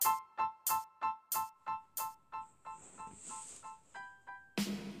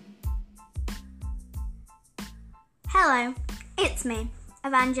Hello, it's me,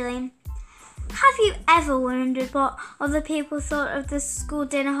 Evangeline. Have you ever wondered what other people thought of the school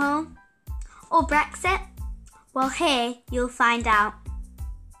dinner hall? Or Brexit? Well, here you'll find out.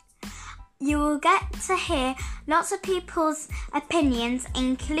 You will get to hear lots of people's opinions,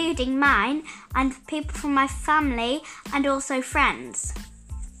 including mine and people from my family and also friends.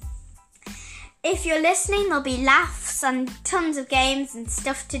 If you're listening, there'll be laughs and tons of games and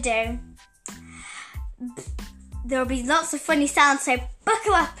stuff to do. There'll be lots of funny sounds, so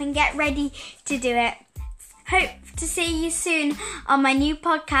buckle up and get ready to do it. Hope to see you soon on my new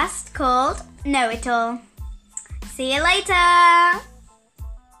podcast called Know It All. See you later!